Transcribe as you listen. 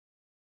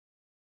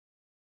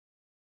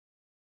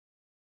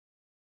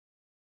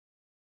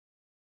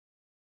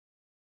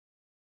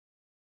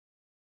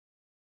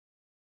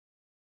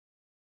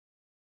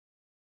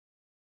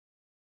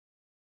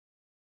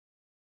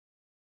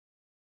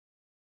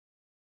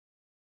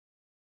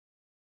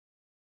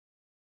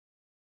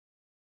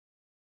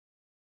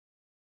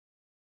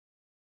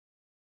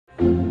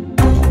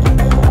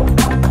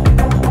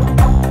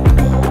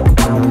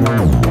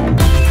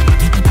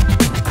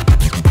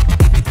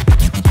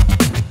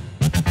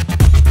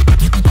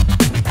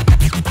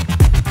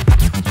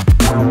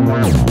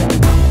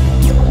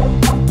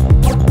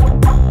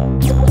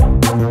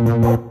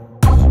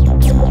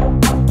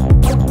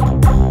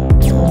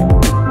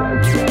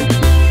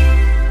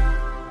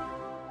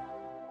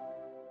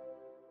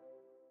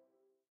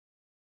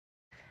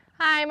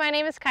Hi, my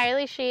name is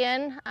Kylie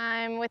Sheehan.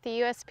 I'm with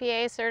the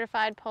USPA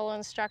Certified Polo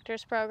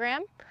Instructors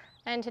Program,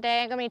 and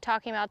today I'm going to be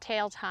talking about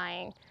tail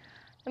tying.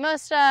 The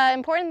most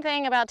important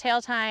thing about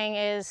tail tying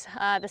is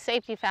the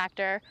safety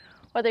factor.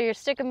 Whether you're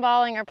stick and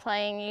balling or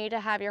playing, you need to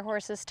have your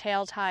horse's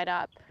tail tied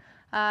up.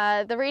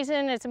 The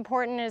reason it's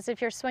important is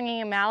if you're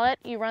swinging a mallet,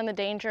 you run the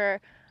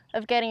danger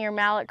of getting your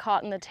mallet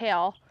caught in the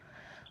tail,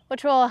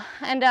 which will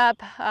end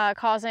up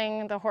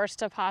causing the horse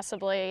to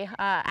possibly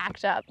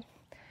act up.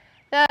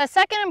 The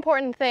second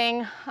important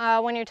thing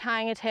when you're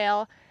tying a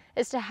tail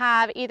is to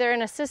have either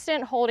an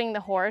assistant holding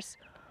the horse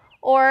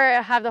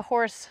or have the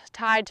horse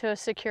tied to a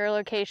secure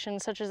location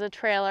such as a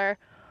trailer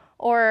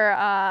or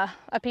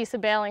a piece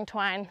of baling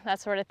twine, that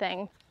sort of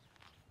thing.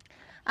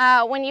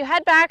 When you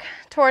head back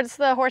towards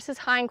the horse's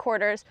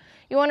hindquarters,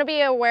 you want to be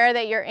aware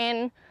that you're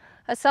in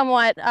a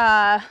somewhat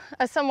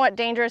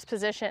dangerous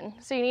position.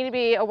 So you need to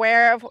be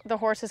aware of the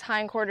horse's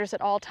hindquarters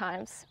at all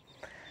times.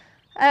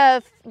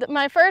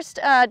 My first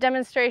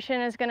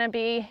demonstration is going to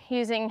be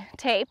using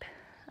tape.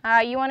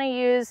 You want to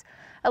use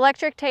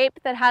electric tape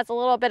that has a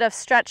little bit of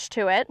stretch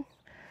to it.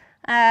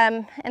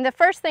 And the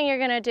first thing you're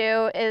going to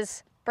do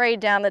is braid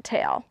down the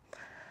tail.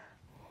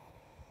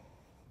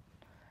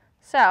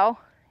 So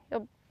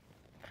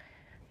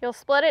you'll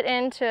split it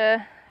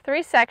into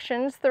three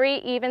sections, three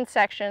even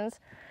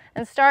sections,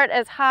 and start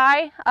as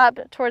high up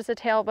towards the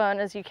tailbone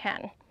as you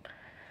can.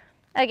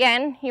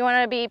 Again, you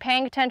want to be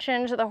paying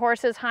attention to the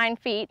horse's hind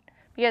feet,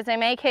 because they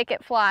may kick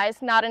at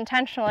flies, not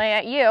intentionally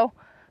at you,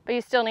 but you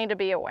still need to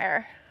be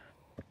aware.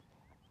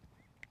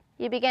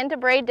 You begin to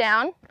braid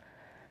down,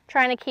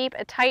 trying to keep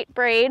a tight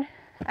braid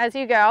as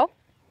you go,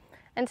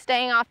 and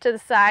staying off to the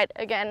side,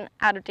 again,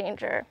 out of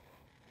danger.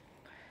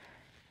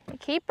 You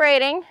keep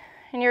braiding,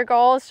 and your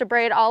goal is to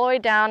braid all the way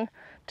down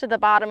to the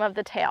bottom of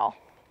the tail.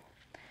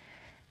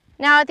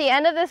 Now at the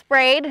end of this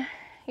braid,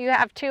 you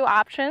have two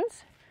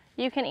options.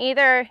 You can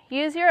either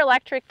use your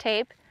electric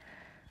tape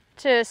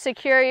to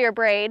secure your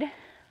braid,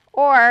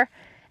 or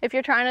if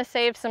you're trying to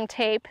save some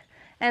tape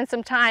and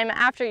some time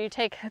after you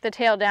take the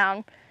tail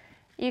down,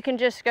 you can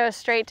just go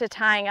straight to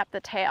tying up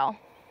the tail.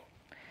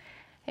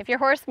 If your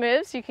horse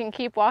moves, you can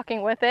keep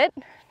walking with it.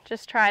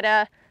 Just try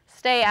to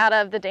stay out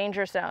of the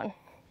danger zone.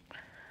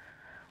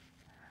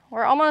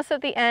 We're almost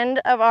at the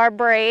end of our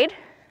braid.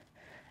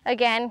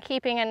 Again,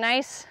 keeping a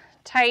nice,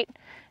 tight,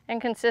 and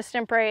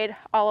consistent braid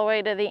all the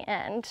way to the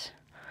end.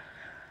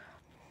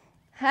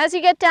 As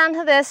you get down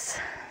to this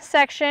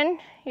section,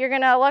 you're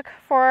going to look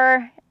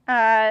for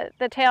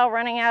the tail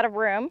running out of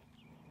room.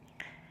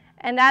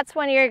 And that's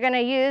when you're going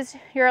to use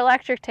your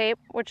electric tape,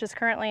 which is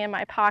currently in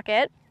my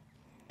pocket,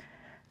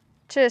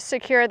 to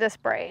secure this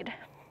braid.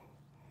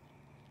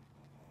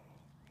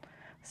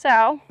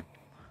 So,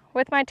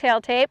 with my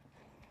tail tape,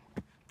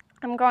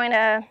 I'm going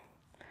to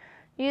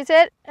use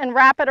it and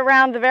wrap it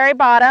around the very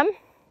bottom.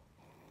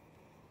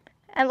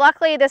 And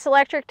luckily, this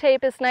electric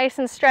tape is nice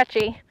and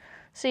stretchy,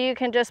 so you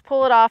can just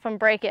pull it off and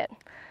break it.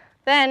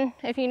 Then,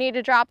 if you need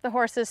to drop the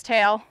horse's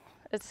tail,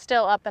 it's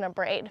still up in a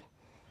braid.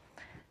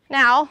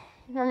 Now,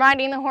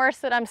 reminding the horse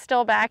that I'm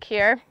still back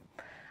here,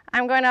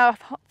 I'm going to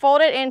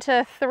fold it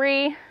into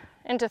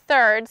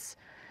thirds,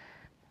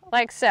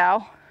 like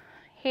so,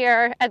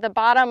 here at the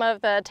bottom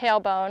of the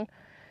tailbone,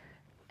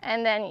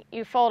 and then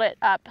you fold it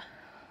up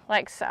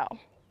like so.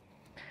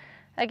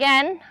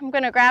 Again, I'm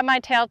going to grab my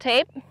tail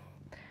tape,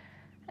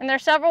 and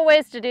there's several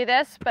ways to do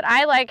this, but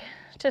I like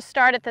to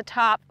start at the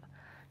top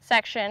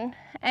section,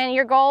 and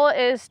your goal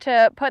is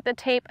to put the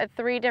tape at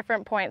three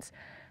different points: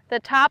 the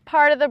top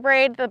part of the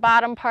braid, the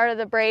bottom part of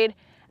the braid,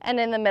 and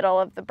in the middle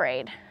of the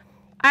braid.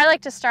 I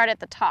like to start at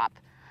the top.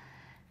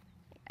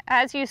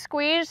 As you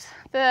squeeze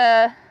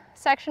the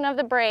section of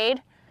the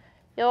braid,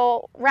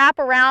 you'll wrap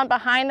around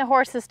behind the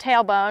horse's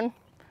tailbone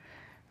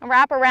and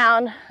wrap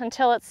around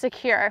until it's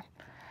secure.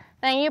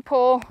 Then you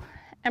pull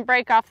and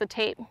break off the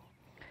tape.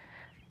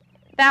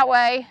 That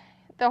way,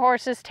 the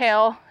horse's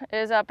tail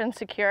is up and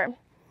secure.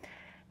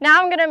 Now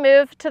I'm going to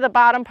move to the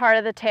bottom part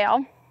of the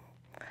tail.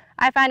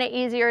 I find it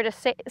easier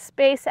to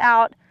space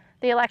out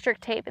the electric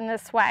tape in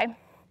this way.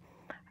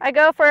 I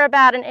go for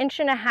about 1.5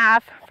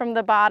 inches from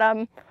the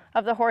bottom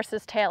of the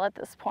horse's tail at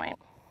this point.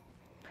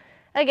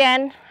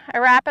 Again, I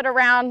wrap it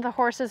around the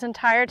horse's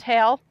entire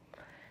tail,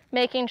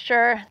 making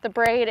sure the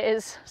braid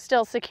is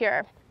still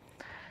secure.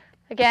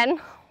 Again,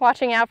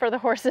 watching out for the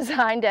horse's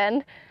hind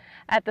end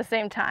at the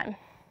same time.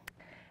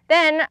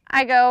 Then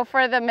I go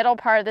for the middle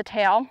part of the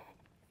tail.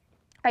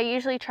 I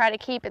usually try to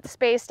keep it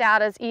spaced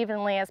out as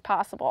evenly as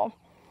possible.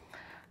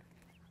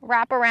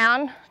 Wrap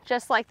around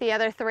just like the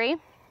other three.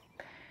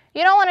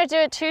 You don't want to do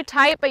it too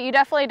tight, but you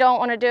definitely don't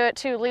want to do it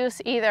too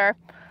loose either.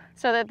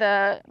 so that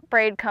the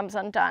braid comes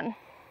undone.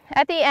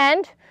 At the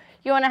end,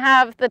 you want to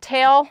have the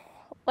tail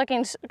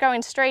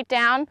going straight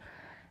down,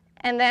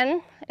 and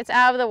then it's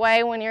out of the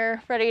way when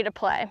you're ready to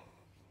play.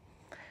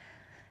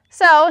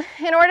 So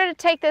in order to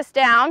take this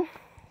down,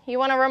 you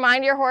want to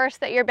remind your horse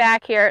that you're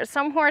back here.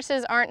 Some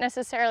horses aren't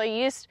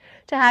necessarily used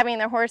to having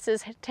their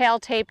horse's tail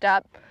taped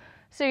up,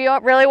 so you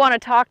really want to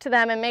talk to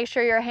them and make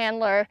sure your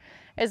handler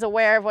is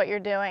aware of what you're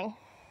doing.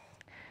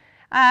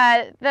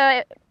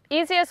 The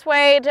easiest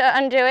way to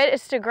undo it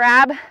is to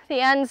grab the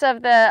ends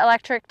of the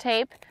electric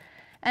tape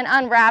and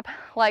unwrap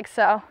like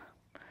so.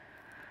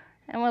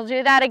 And we'll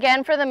do that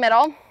again for the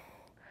middle.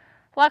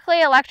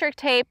 Luckily, electric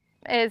tape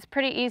is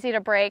pretty easy to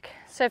break,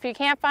 so if you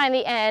can't find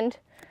the end,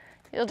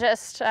 you'll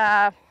just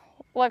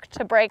look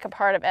to break a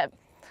part of it.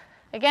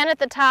 Again at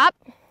the top,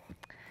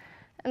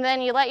 and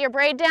then you let your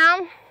braid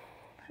down,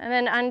 and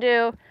then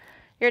undo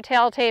your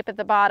tail tape at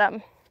the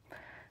bottom.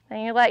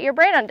 Then you let your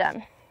braid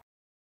undone.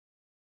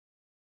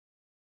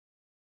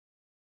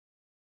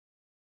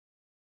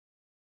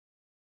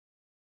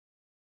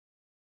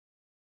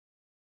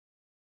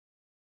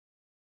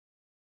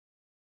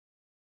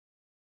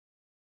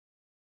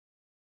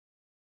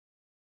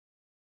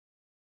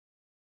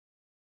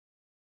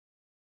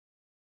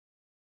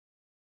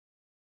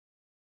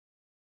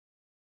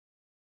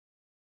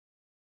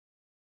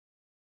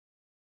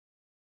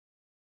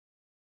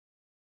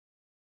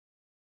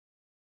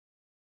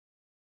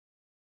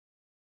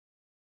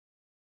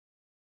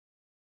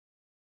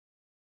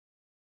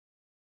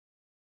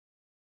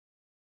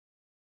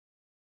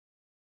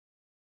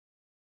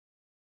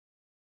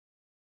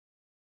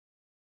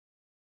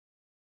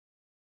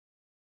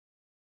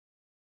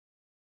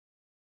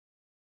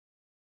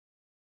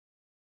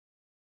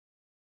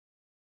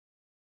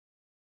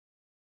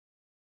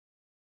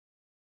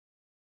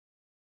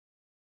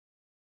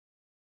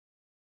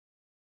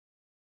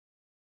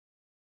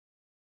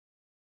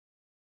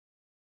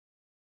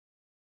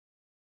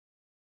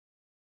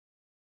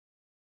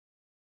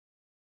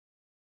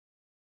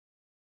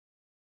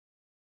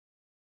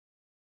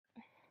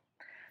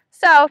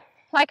 So,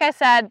 like I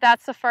said,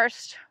 that's the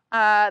first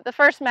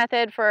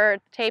method for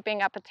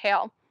taping up a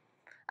tail.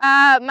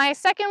 My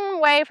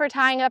second way for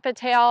tying up a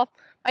tail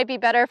might be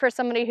better for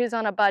somebody who's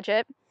on a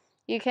budget.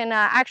 You can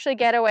actually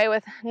get away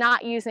with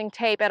not using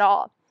tape at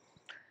all.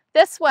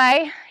 This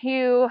way,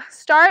 you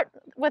start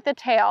with the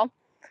tail.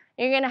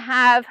 You're going to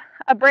have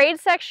a braid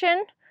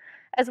section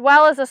as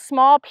well as a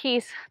small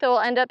piece that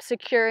will end up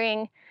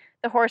securing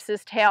the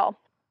horse's tail.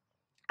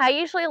 I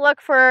usually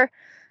look for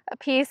a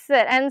piece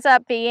that ends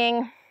up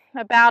being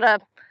about a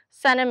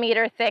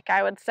centimeter thick,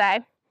 I would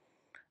say.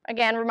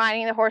 Again,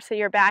 reminding the horse that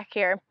you're back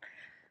here.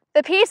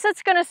 The piece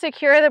that's going to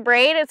secure the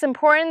braid, it's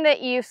important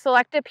that you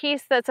select a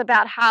piece that's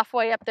about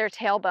halfway up their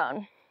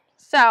tailbone.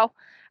 So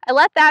I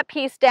let that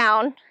piece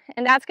down,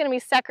 and that's going to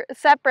be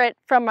separate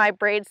from my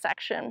braid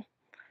section.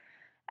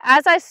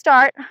 As I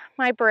start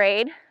my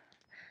braid,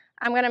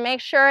 I'm going to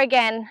make sure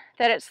again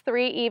that it's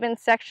 3 even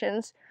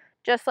sections,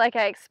 just like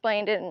I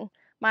explained in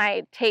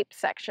my tape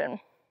section.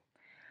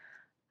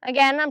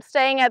 Again, I'm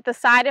staying at the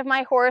side of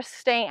my horse,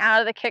 staying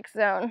out of the kick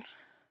zone.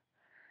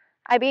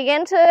 I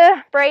begin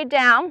to braid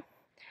down,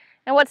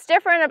 and what's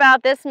different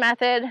about this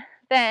method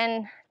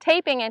than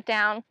taping it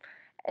down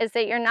is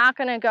that you're not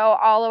going to go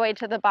all the way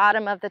to the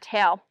bottom of the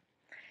tail.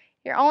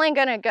 You're only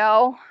going to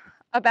go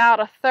about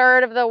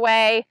 1/3 of the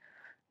way,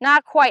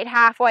 not quite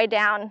halfway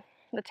down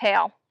the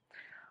tail.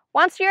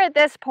 Once you're at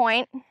this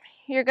point,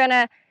 you're going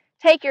to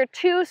take your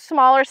 2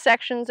 smaller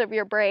sections of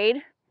your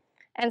braid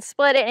and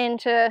split it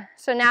into,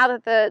 so now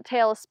that the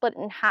tail is split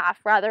in half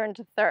rather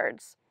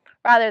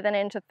than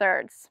into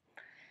thirds.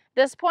 At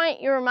this point,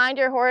 you remind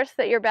your horse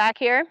that you're back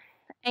here,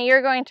 and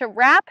you're going to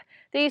wrap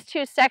these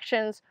 2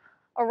 sections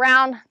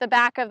around the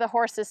back of the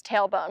horse's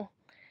tailbone.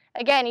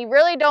 Again, you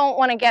really don't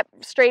want to get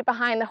straight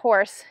behind the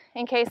horse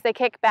in case they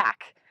kick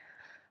back.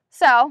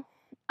 So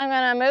I'm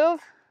going to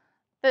move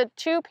the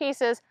 2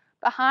 pieces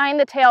behind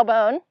the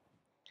tailbone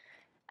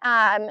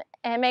and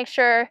make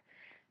sure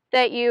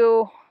that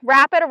you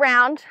wrap it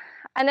around,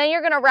 and then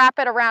you're going to wrap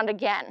it around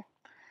again.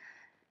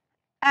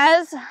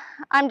 As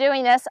I'm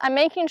doing this, I'm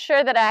making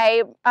sure that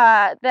I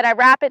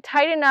wrap it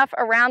tight enough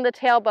around the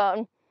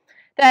tailbone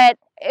that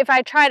if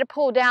I try to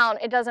pull down,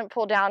 it doesn't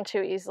pull down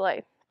too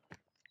easily.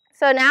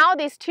 So now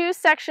these 2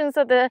 sections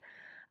of the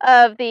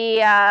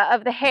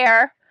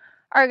hair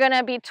are going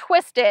to be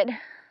twisted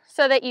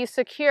so that you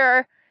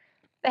secure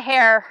the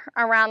hair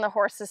around the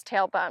horse's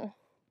tailbone.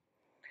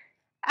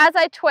 As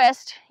I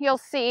twist, you'll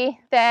see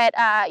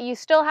that you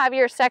still have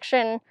your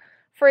section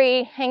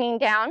free hanging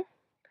down.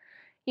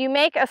 You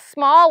make a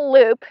small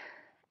loop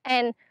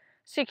and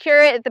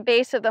secure it at the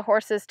base of the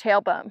horse's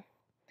tailbone.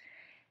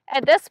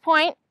 At this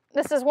point,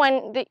 this is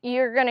when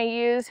you're going to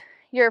use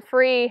your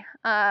free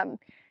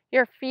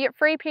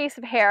piece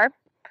of hair.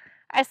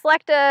 I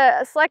select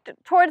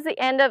towards the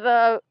end of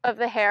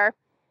the hair,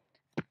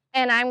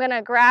 and I'm going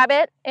to grab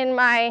it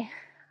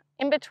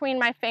in between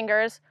my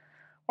fingers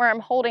where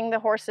I'm holding the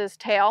horse's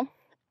tail,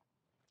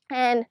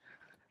 and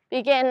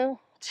begin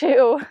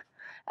to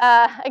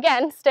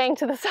again, staying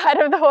to the side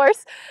of the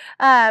horse,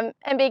 and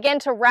begin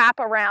to wrap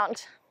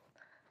around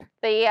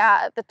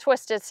the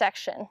twisted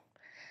section.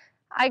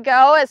 I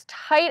go as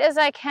tight as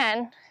I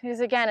can, because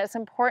again, it's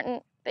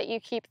important that you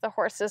keep the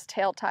horse's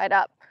tail tied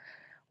up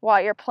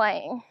while you're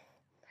playing.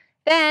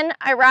 Then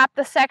I wrap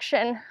the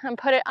section and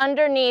put it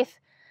underneath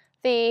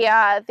the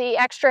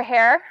extra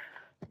hair.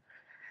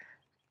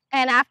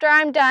 And after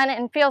I'm done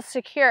and feel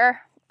secure,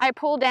 I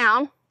pull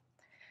down,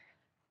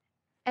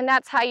 and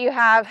that's how you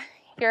have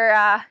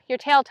your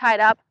tail tied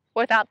up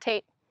without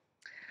tape.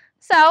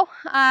 So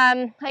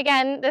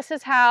again, this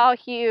is how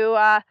you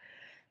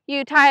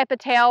tie up a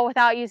tail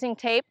without using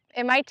tape.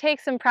 It might take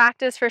some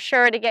practice for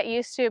sure to get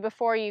used to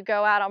before you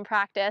go out on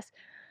practice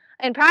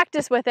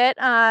with it,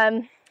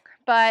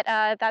 but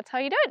that's how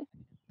you do it.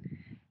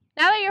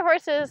 Now that your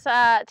horse's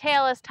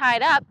tail is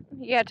tied up,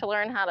 you have to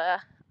learn how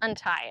to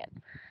untie it.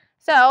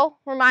 So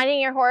reminding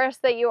your horse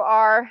that you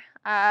are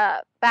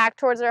back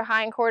towards their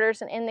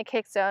hindquarters and in the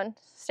kick zone,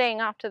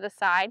 staying off to the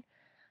side.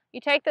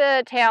 You take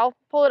the tail,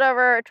 pull it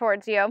over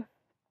towards you,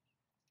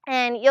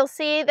 and you'll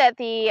see that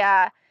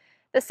the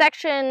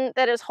section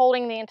that is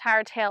holding the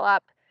entire tail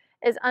up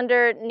is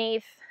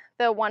underneath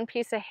the one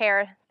piece of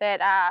hair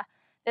that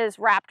is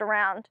wrapped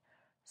around.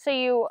 So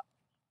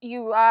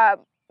you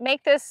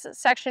make this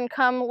section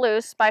come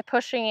loose by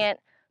pushing it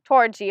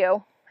towards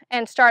you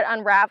and start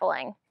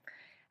unraveling.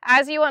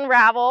 As you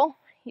unravel,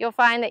 you'll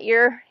find that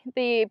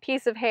the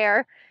piece of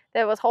hair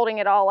that was holding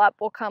it all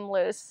up will come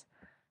loose.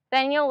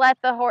 Then you'll let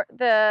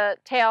the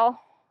tail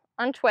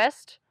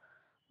untwist,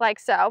 like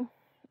so,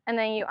 and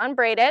then you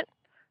unbraid it,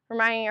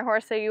 reminding your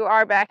horse that you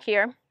are back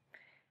here.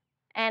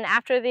 And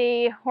after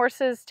the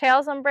horse's tail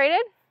is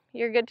unbraided,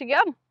 you're good to go.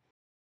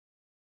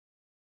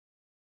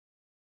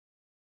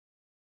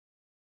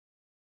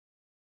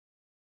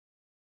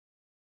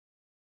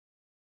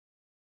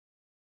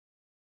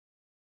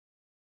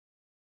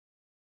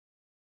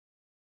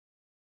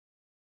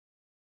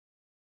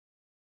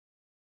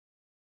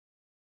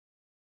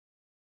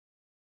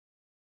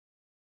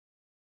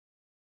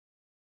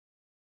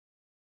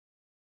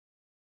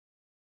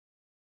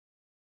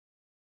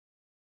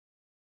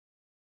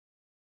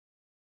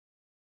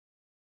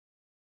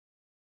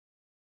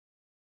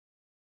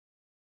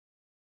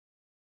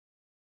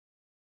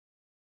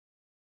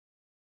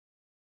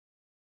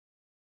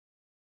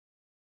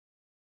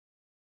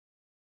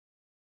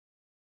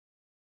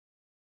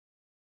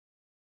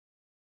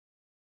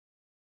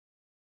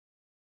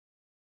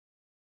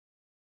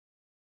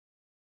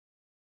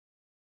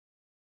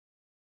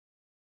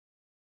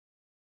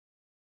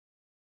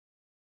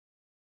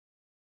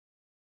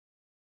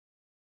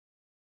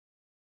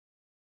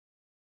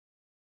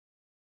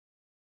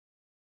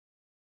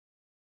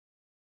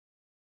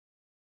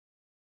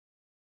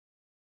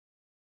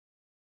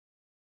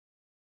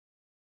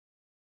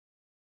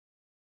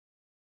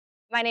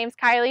 My name's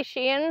Kylie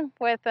Sheehan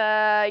with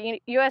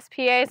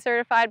USPA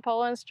Certified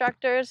Polo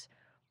Instructors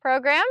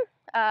Program.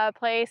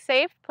 Play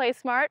safe, play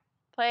smart,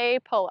 play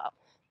polo.